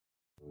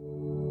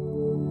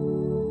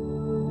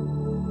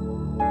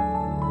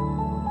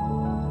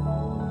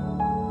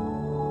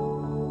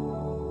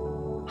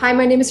Hi,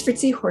 my name is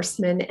Fritzi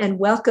Horstman, and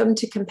welcome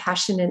to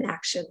Compassion in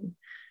Action.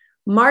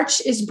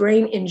 March is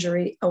Brain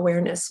Injury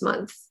Awareness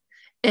Month.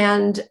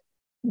 And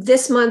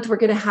this month, we're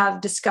going to have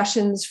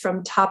discussions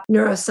from top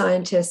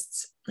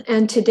neuroscientists.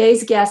 And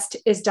today's guest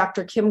is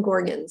Dr. Kim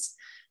Gorgens.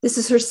 This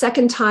is her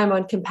second time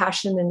on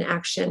Compassion in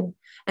Action.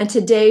 And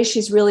today,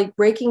 she's really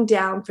breaking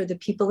down for the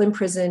people in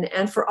prison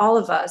and for all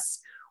of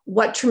us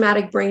what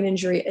traumatic brain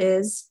injury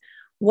is,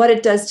 what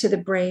it does to the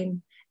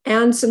brain,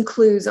 and some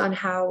clues on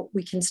how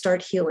we can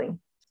start healing.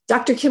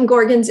 Dr. Kim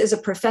Gorgens is a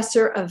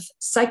professor of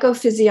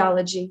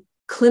psychophysiology,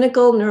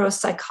 clinical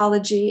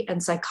neuropsychology,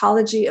 and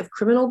psychology of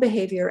criminal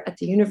behavior at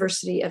the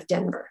University of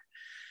Denver.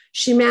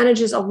 She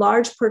manages a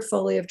large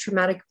portfolio of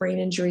traumatic brain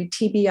injury,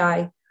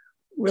 TBI,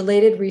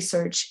 related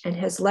research, and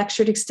has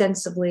lectured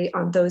extensively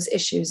on those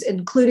issues,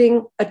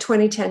 including a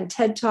 2010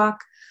 TED Talk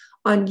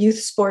on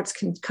youth sports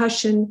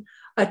concussion,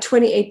 a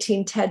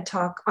 2018 TED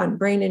Talk on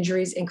brain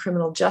injuries in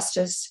criminal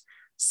justice,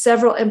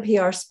 several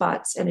NPR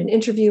spots, and an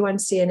interview on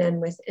CNN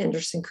with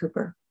Anderson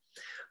Cooper.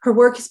 Her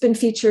work has been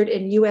featured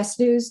in US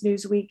News,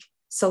 Newsweek,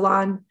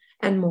 Salon,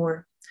 and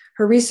more.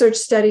 Her research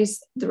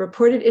studies the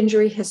reported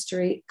injury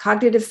history,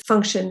 cognitive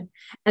function,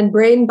 and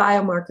brain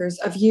biomarkers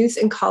of youth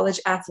and college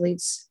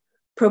athletes,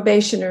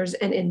 probationers,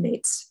 and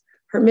inmates.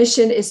 Her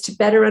mission is to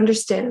better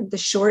understand the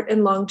short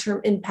and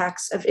long-term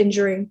impacts of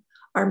injuring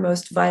our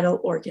most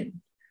vital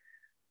organ.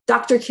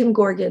 Dr. Kim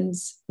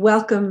Gorgens,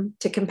 welcome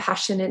to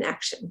Compassion in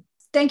Action.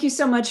 Thank you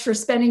so much for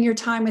spending your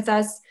time with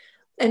us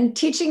and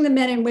teaching the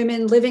men and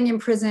women living in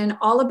prison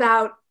all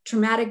about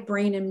traumatic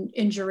brain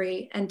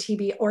injury and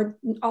TB, or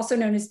also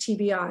known as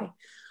TBI.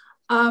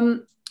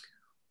 Can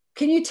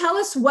you tell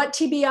us what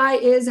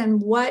TBI is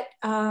and what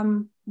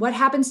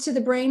happens to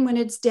the brain when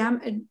it's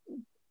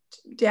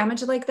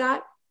damaged like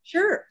that?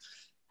 Sure.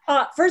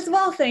 First of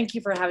all, thank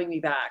you for having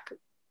me back.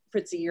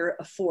 Fritzi, you're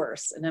a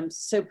force, and I'm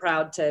so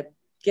proud to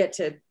get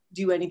to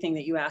do anything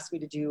that you asked me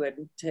to do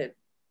and to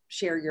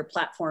share your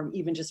platform,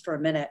 even just for a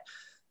minute.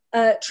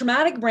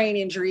 Traumatic brain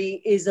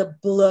injury is a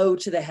blow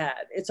to the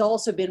head. It's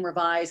also been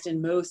revised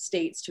in most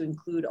states to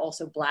include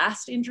also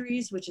blast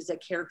injuries, which is a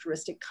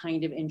characteristic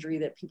kind of injury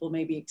that people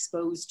may be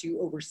exposed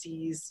to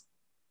overseas.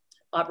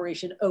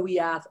 Operation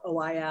OEF,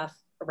 OIF,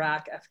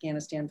 Iraq,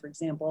 Afghanistan, for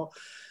example.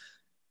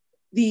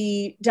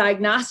 The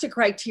diagnostic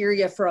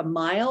criteria for a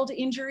mild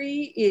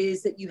injury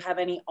is that you have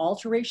any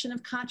alteration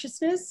of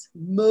consciousness.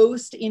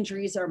 Most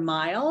injuries are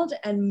mild,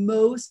 and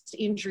most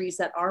injuries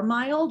that are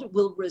mild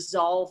will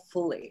resolve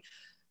fully.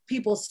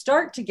 People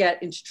start to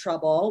get into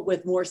trouble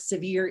with more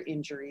severe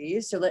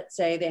injuries. So let's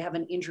say they have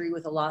an injury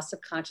with a loss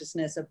of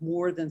consciousness of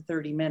more than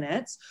 30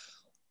 minutes,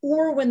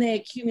 or when they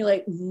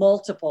accumulate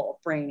multiple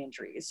brain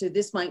injuries. So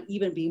this might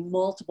even be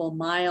multiple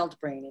mild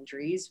brain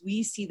injuries.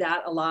 We see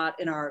that a lot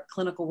in our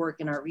clinical work,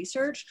 in our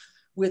research,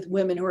 with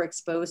women who are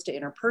exposed to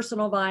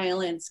interpersonal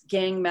violence,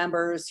 gang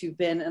members who've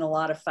been in a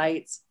lot of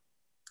fights.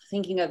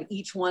 Thinking of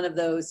each one of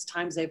those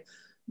times they've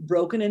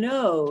broken a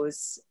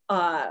nose.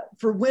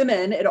 For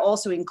women, it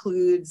also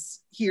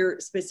includes here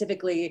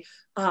specifically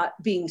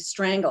being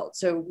strangled.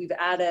 So we've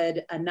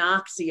added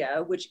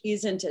anoxia, which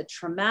isn't a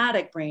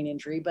traumatic brain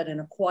injury, but an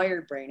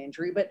acquired brain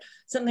injury, but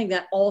something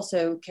that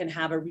also can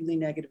have a really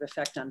negative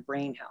effect on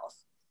brain health.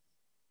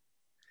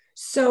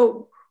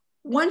 So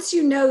once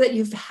you know that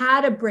you've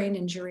had a brain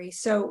injury,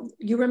 so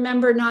you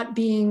remember not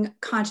being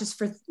conscious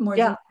for more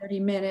than 30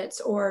 minutes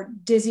or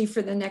dizzy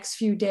for the next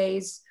few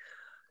days.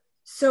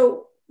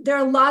 So there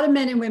are a lot of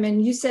men and women.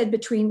 You said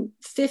between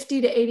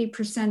 50 to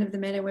 80% of the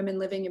men and women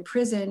living in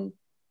prison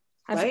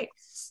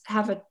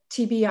have a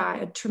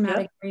TBI, a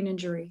traumatic brain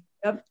injury.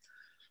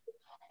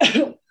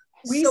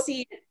 We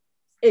see it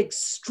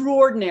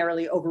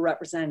extraordinarily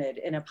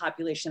overrepresented in a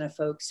population of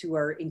folks who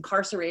are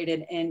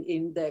incarcerated and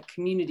in the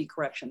community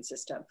correction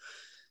system.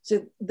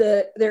 So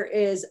there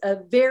is a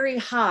very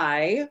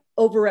high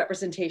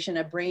overrepresentation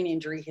of brain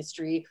injury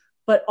history,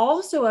 but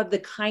also of the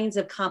kinds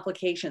of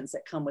complications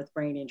that come with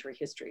brain injury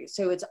history.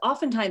 So it's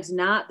oftentimes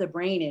not the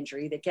brain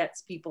injury that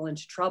gets people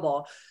into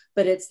trouble,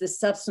 but it's the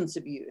substance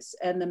abuse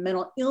and the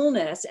mental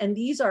illness. And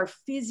these are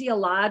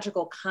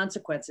physiological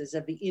consequences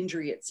of the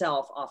injury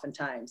itself,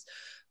 oftentimes,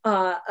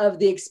 of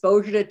the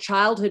exposure to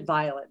childhood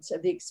violence,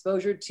 of the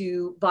exposure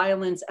to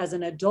violence as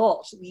an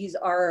adult. These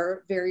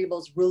are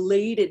variables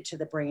related to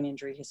the brain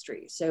injury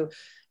history. So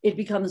it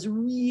becomes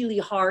really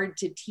hard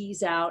to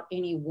tease out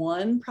any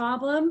one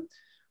problem.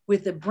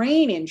 With the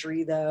brain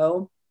injury,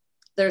 though,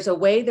 there's a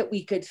way that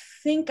we could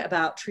think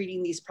about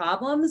treating these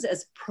problems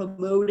as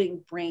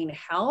promoting brain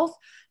health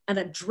and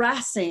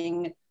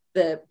addressing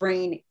the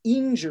brain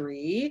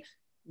injury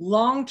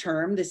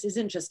long-term. This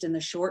isn't just in the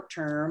short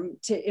term,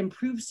 to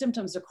improve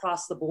symptoms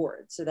across the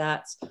board. So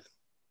that's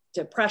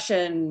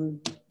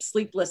depression,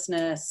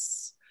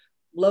 sleeplessness,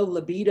 low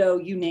libido,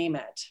 you name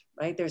it,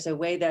 right? There's a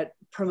way that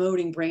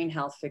promoting brain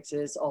health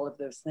fixes all of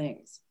those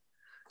things.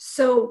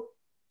 So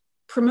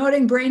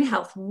promoting brain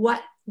health,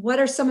 what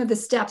are some of the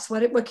steps?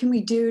 What can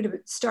we do to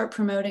start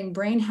promoting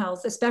brain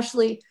health,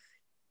 especially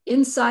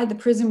inside the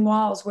prison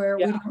walls where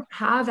we don't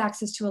have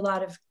access to a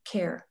lot of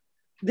care?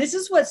 this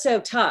is what's so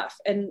tough.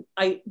 And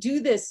I do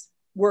this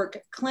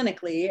work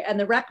clinically, and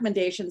the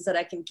recommendations that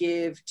I can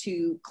give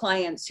to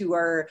clients who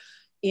are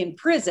in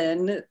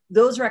prison,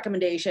 those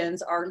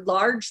recommendations are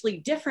largely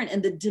different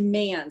and the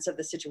demands of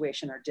the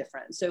situation are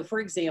different. So for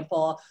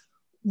example,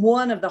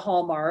 one of the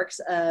hallmarks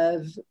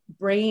of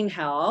brain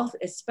health,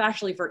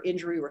 especially for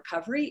injury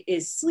recovery,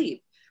 is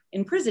sleep.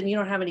 In prison, you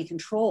don't have any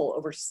control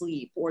over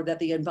sleep, or that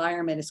the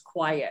environment is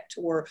quiet,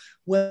 or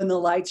when the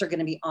lights are going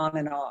to be on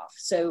and off.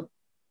 So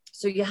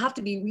you have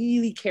to be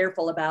really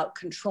careful about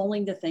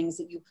controlling the things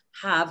that you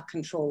have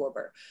control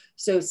over.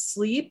 So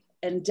sleep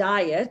and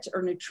diet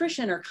or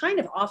nutrition are kind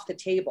of off the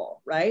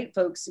table, right?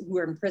 Folks who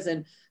are in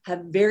prison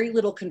have very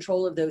little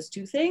control of those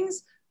two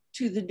things.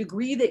 To the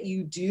degree that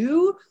you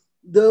do,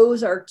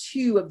 those are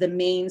two of the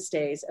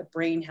mainstays of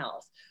brain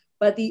health.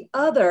 But the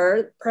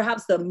other,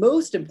 perhaps the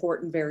most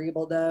important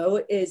variable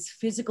though, is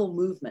physical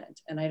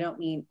movement. And I don't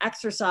mean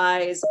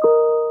exercise.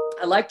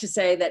 I like to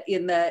say that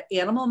in the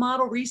animal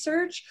model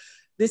research,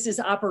 this is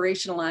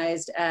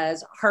operationalized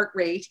as heart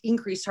rate,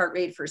 increased heart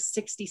rate for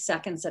 60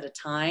 seconds at a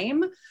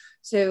time.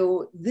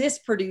 So this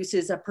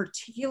produces a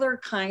particular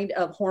kind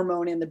of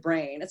hormone in the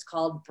brain. It's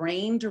called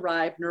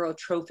brain-derived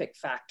neurotrophic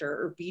factor,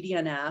 or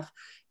BDNF,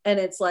 and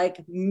it's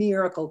like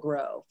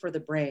Miracle-Gro for the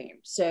brain.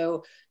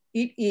 So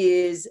it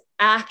is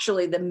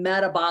actually the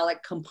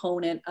metabolic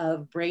component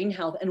of brain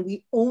health, and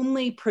we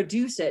only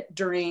produce it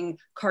during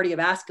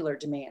cardiovascular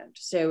demand.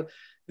 So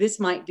this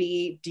might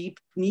be deep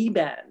knee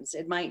bends.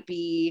 It might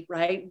be,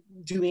 right,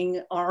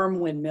 doing arm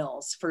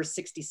windmills for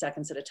 60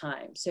 seconds at a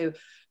time. So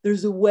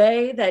there's a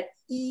way that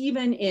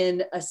even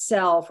in a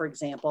cell, for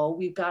example,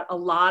 we've got a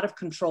lot of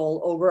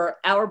control over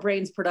our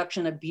brain's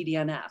production of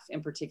BDNF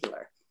in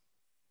particular.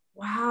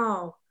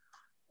 Wow,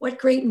 what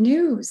great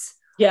news.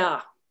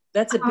 Yeah,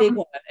 that's a big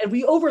one. And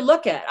we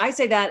overlook it. I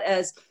say that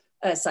as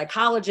a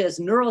psychologist,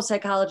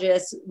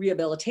 neuropsychologist,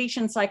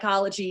 rehabilitation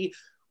psychology.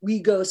 We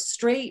go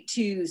straight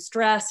to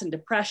stress and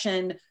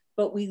depression,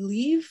 but we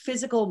leave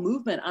physical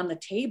movement on the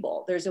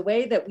table. There's a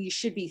way that we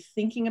should be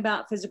thinking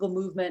about physical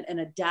movement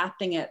and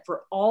adapting it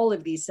for all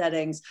of these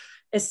settings,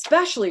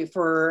 especially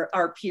for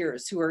our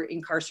peers who are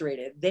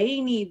incarcerated.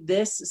 They need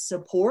this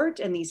support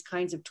and these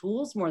kinds of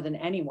tools more than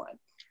anyone.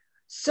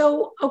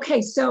 So,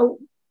 okay, so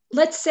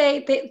let's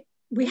say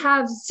we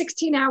have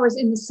 16 hours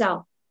in the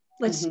cell,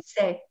 let's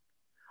say.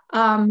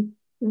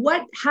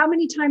 How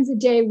many times a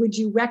day would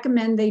you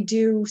recommend they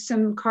do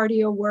some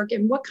cardio work,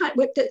 and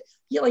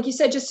like you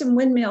said, just some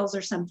windmills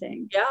or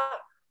something?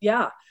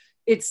 Yeah.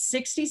 It's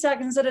 60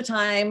 seconds at a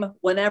time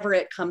whenever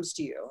it comes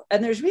to you.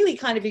 And there's really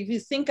kind of, if you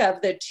think of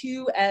the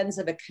two ends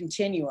of a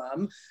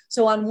continuum.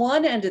 So on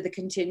one end of the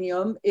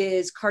continuum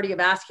is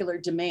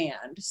cardiovascular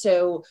demand.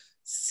 So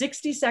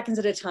 60 seconds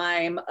at a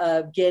time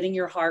of getting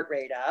your heart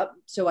rate up.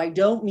 So I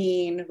don't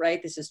mean,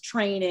 right, this is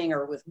training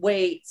or with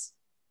weights.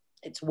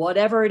 It's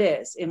whatever it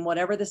is, in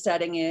whatever the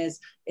setting is,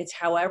 it's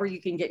however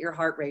you can get your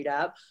heart rate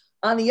up.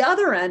 On the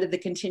other end of the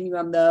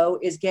continuum, though,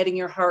 is getting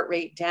your heart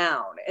rate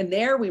down. And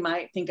there we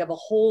might think of a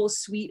whole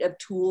suite of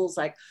tools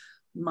like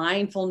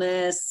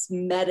mindfulness,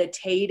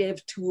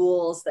 meditative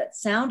tools that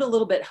sound a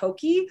little bit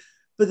hokey,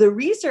 but the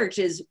research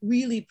is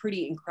really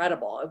pretty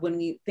incredible when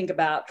we think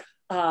about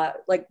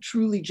like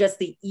truly just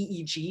the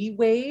EEG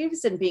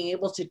waves and being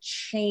able to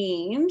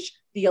change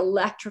the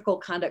electrical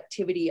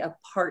conductivity of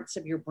parts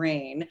of your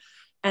brain.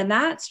 And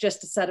that's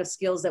just a set of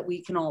skills that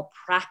we can all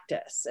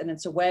practice. And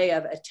it's a way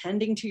of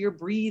attending to your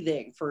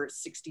breathing for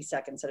 60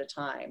 seconds at a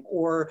time,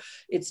 or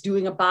it's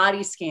doing a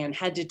body scan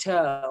head to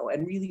toe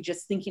and really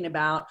just thinking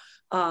about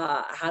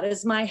how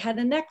does my head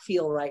and neck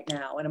feel right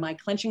now? And am I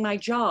clenching my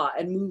jaw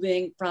and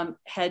moving from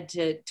head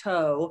to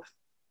toe?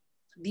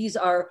 These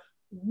are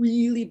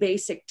really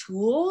basic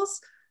tools.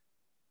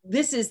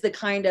 This is the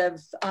kind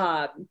of,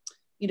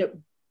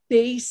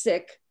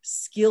 basic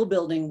skill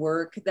building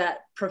work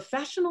that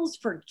professionals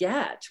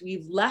forget.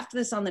 We've left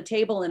this on the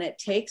table, and it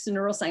takes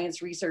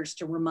neuroscience research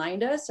to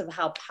remind us of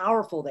how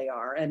powerful they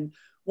are and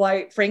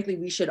why, frankly,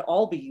 we should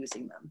all be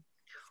using them.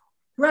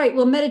 Right.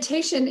 Well,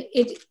 meditation,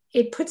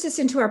 it puts us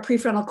into our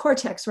prefrontal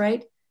cortex,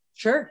 right?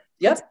 Sure.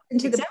 Yep.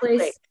 Into exactly. The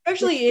place.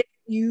 Especially if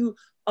you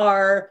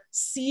are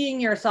seeing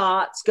your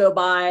thoughts go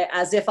by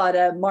as if on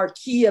a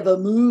marquee of a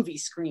movie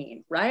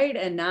screen, right?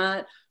 And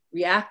not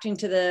reacting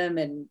to them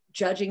and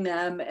judging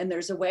them. And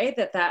there's a way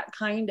that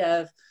kind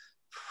of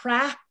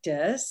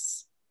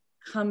practice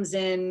comes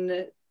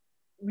in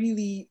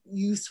really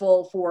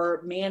useful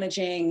for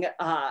managing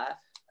a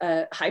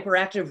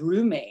hyperactive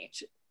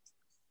roommate,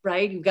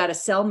 right? You've got a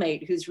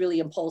cellmate who's really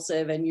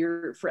impulsive and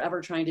you're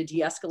forever trying to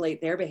de-escalate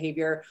their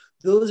behavior.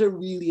 Those are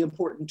really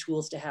important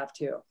tools to have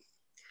too.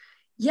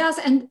 Yes.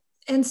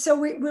 And so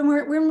when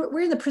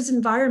we're in the prison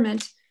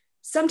environment,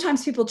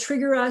 sometimes people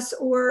trigger us,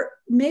 or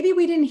maybe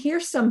we didn't hear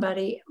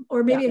somebody,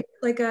 or maybe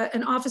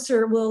an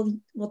officer will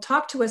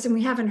talk to us and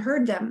we haven't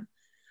heard them.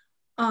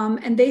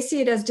 And they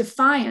see it as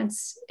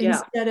defiance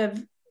instead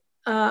of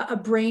a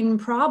brain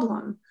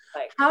problem.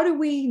 Right. How do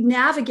we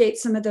navigate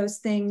some of those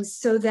things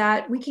so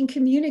that we can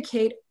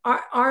communicate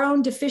our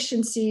own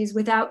deficiencies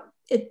without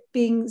it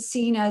being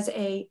seen as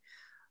a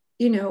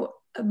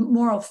a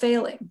moral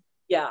failing.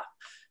 Yeah,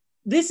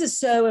 this is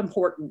so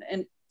important.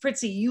 And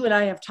Fritzi, you and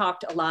I have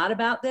talked a lot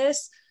about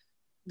this.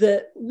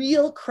 The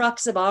real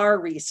crux of our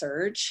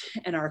research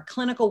and our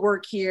clinical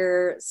work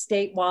here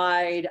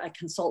statewide, I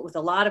consult with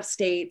a lot of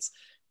states.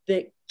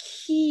 The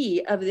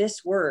key of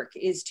this work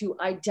is to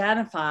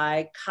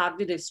identify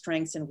cognitive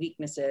strengths and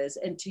weaknesses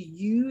and to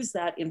use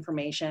that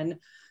information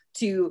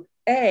to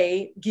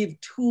give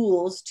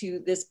tools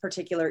to this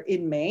particular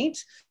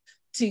inmate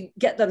to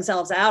get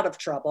themselves out of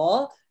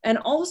trouble, and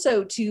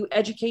also to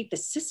educate the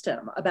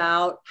system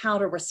about how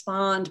to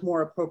respond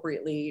more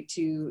appropriately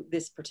to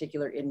this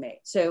particular inmate.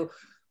 So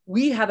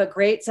we have a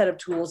great set of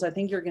tools. I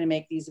think you're going to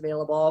make these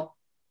available.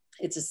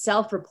 It's a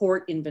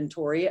self-report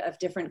inventory of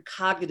different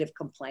cognitive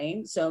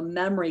complaints. So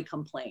memory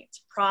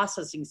complaints,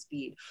 processing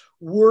speed,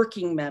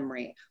 working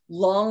memory,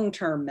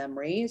 long-term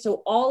memory.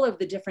 So all of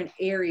the different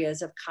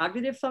areas of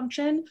cognitive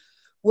function.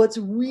 What's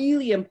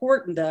really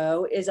important,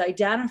 though, is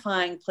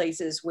identifying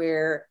places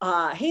where,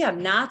 hey,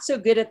 I'm not so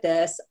good at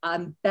this.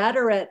 I'm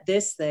better at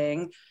this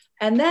thing.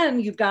 And then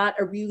you've got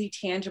a really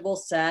tangible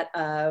set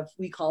of,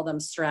 we call them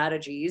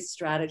strategies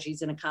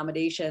and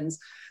accommodations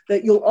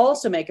that you'll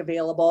also make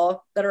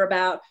available that are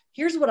about,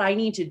 here's what I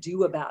need to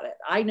do about it.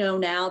 I know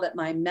now that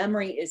my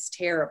memory is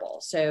terrible.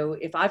 So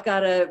if I've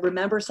got to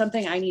remember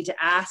something, I need to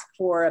ask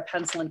for a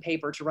pencil and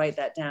paper to write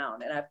that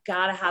down. And I've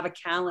got to have a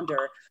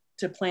calendar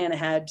to plan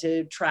ahead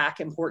to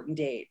track important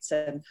dates.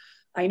 And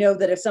I know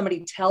that if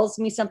somebody tells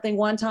me something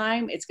one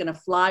time, it's going to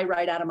fly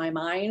right out of my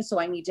mind.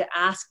 So I need to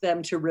ask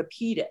them to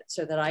repeat it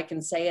so that I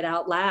can say it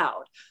out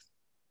loud.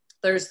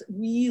 There's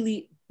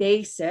really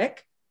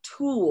basic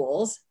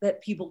tools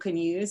that people can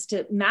use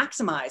to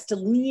maximize, to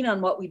lean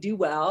on what we do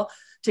well,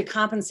 to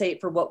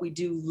compensate for what we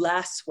do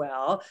less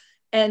well.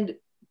 And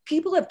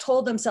people have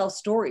told themselves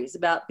stories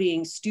about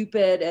being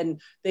stupid,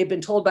 and they've been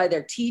told by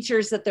their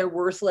teachers that they're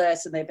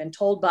worthless, and they've been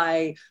told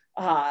by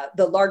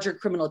the larger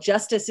criminal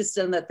justice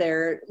system that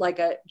they're like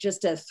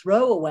just a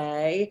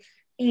throwaway.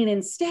 And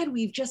instead,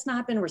 we've just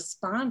not been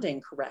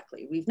responding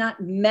correctly. We've not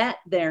met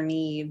their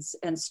needs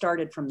and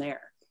started from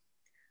there.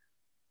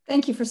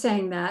 Thank you for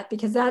saying that,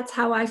 because that's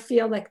how I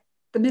feel. Like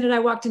the minute I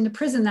walked into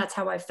prison, that's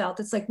how I felt.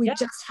 It's like we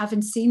just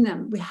haven't seen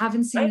them. We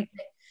haven't seen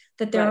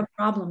that there are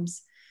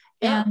problems.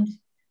 Yeah.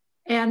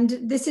 And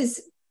this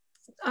is,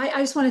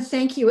 I just want to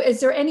thank you. Is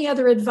there any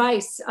other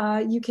advice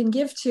you can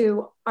give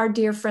to our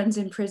dear friends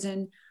in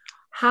prison,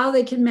 how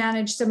they can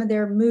manage some of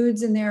their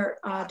moods and their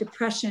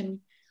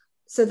depression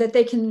so that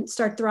they can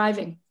start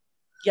thriving?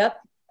 Yep.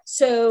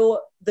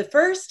 So the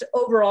first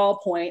overall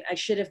point I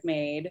should have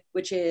made,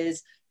 which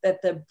is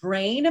that the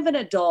brain of an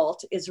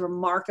adult is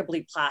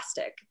remarkably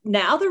plastic.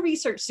 Now the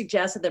research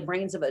suggests that the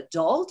brains of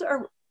adults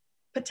are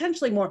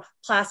potentially more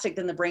plastic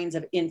than the brains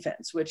of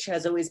infants, which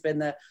has always been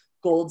the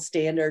gold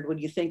standard when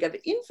you think of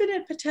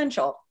infinite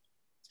potential.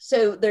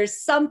 So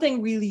there's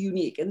something really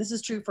unique, and this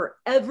is true for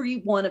every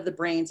one of the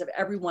brains of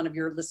every one of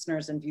your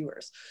listeners and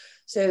viewers.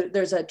 So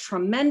there's a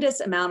tremendous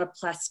amount of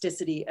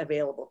plasticity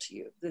available to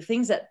you. The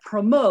things that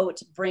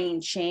promote brain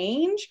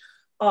change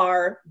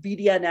are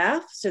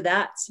BDNF, so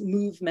that's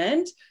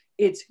movement.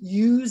 It's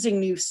using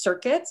new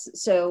circuits.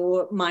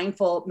 So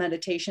mindful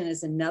meditation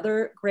is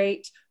another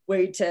great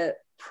way to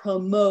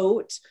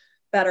promote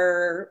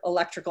better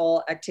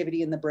electrical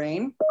activity in the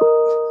brain.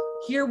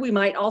 Here, we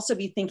might also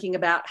be thinking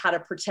about how to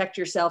protect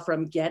yourself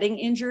from getting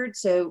injured.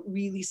 So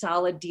really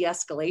solid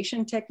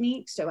de-escalation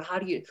techniques. So how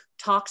do you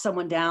talk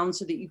someone down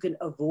so that you can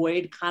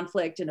avoid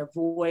conflict and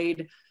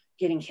avoid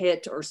getting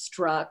hit or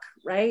struck,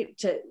 right?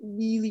 To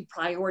really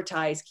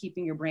prioritize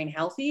keeping your brain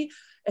healthy,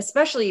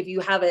 especially if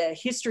you have a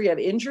history of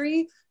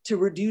injury, to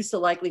reduce the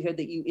likelihood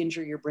that you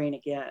injure your brain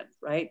again,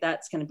 right?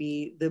 That's going to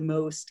be the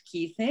most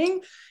key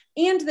thing.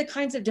 And the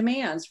kinds of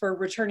demands for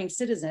returning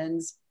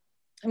citizens.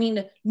 I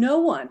mean, no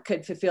one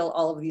could fulfill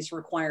all of these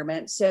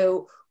requirements.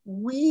 So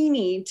we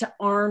need to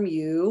arm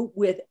you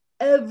with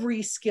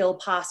every skill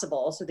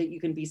possible so that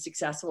you can be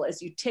successful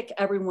as you tick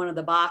every one of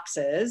the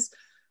boxes.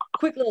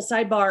 Quick little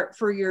sidebar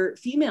for your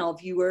female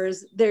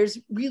viewers, there's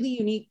really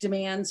unique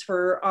demands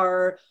for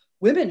our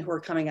women who are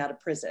coming out of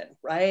prison,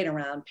 right?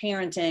 Around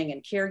parenting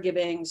and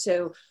caregiving.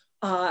 So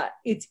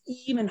it's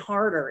even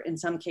harder in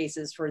some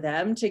cases for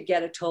them to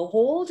get a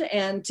toehold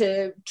and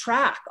to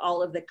track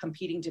all of the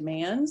competing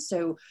demands.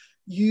 So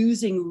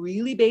using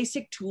really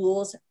basic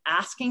tools,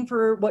 asking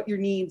for what your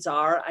needs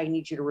are. I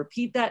need you to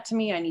repeat that to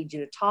me. I need you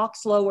to talk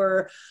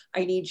slower.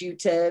 I need you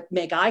to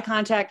make eye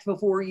contact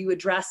before you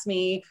address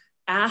me.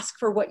 Ask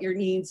for what your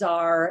needs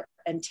are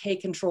and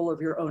take control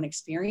of your own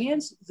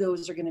experience.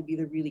 Those are going to be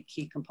the really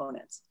key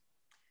components.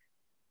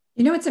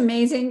 You know what's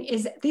amazing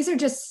is these are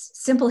just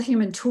simple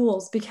human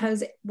tools,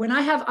 because when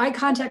I have eye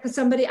contact with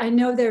somebody, I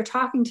know they're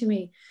talking to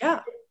me.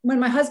 Yeah. When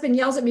my husband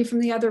yells at me from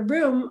the other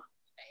room,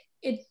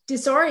 it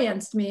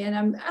disorients me and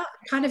I'm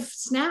kind of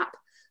snap.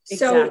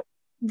 Exactly. So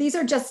these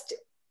are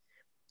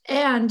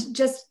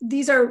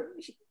these are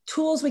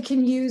tools we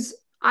can use.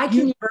 I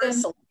can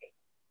use them.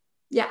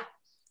 Yeah.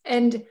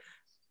 And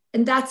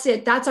that's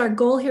it. That's our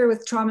goal here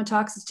with Trauma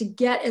Talks, is to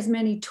get as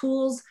many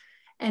tools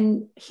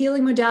and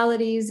healing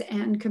modalities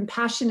and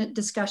compassionate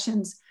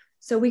discussions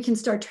so we can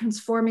start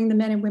transforming the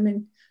men and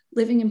women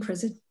living in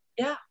prison.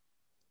 Yeah.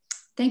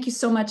 Thank you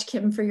so much,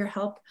 Kim, for your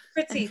help.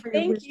 Fritzi,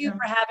 thank you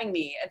for having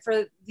me and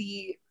for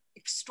the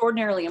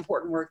extraordinarily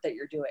important work that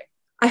you're doing.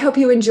 I hope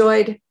you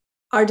enjoyed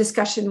our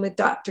discussion with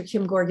Dr.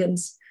 Kim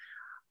Gorgens.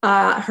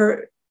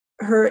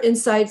 Her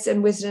insights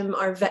and wisdom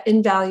are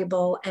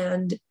invaluable,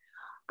 and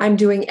I'm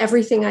doing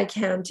everything I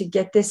can to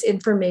get this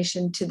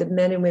information to the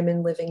men and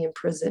women living in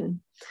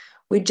prison.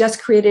 We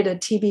just created a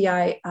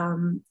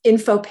TBI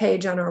info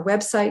page on our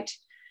website,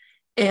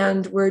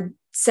 and we're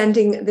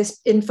sending this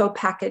info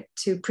packet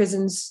to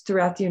prisons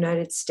throughout the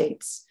United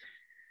States.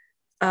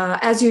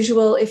 As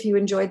usual, if you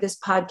enjoyed this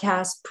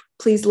podcast,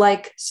 please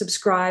like,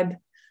 subscribe,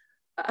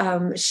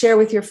 share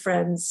with your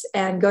friends,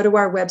 and go to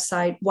our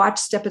website, watch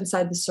Step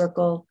Inside the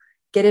Circle,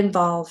 get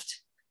involved,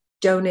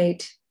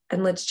 donate,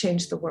 and let's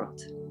change the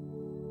world.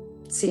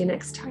 See you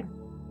next time.